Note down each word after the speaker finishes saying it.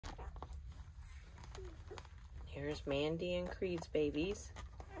There's Mandi and Creed's babies.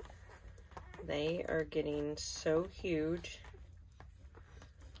 They are getting so huge.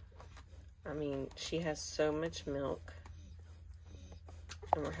 I mean, she has so much milk.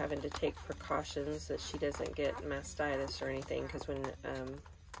 And we're having to take precautions that she doesn't get mastitis or anything, because when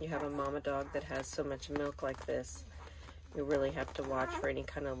you have a mama dog that has so much milk like this, you really have to watch for any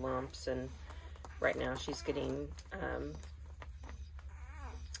kind of lumps. And right now she's getting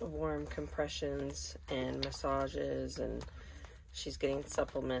warm compressions and massages, and she's getting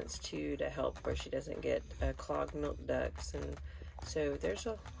supplements too to help where she doesn't get clogged milk ducts. And so there's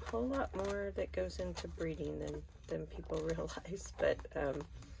a whole lot more that goes into breeding than people realize, but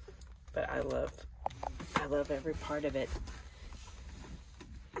I love every part of it.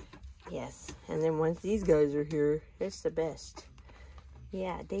 Yes, and then once these guys are here, it's the best.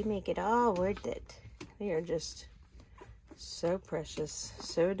 Yeah, they make it all worth it. They are just so precious,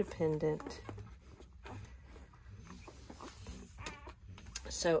 so dependent.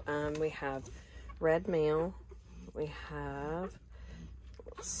 So we have red male, we have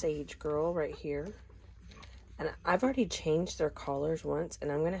sage girl right here, and I've already changed their collars once,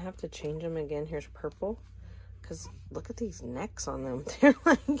 and I'm gonna have to change them again. Here's purple, because look at these necks on them. They're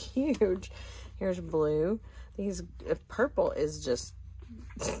like huge. Here's blue. These purple is just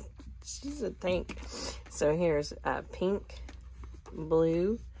she's a tank. So here's pink,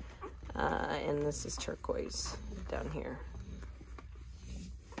 blue, and this is turquoise down here.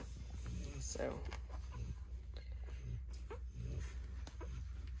 So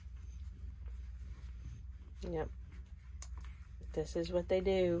yep, this is what they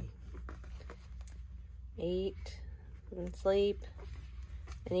do. Eat and sleep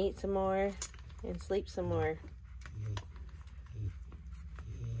and eat some more and sleep some more.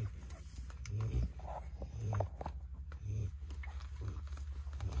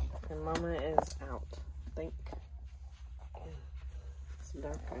 And Mama is out, I think. It's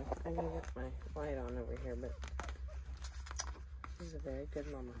dark. I gotta get my light on over here, but she's a very good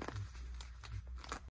mama.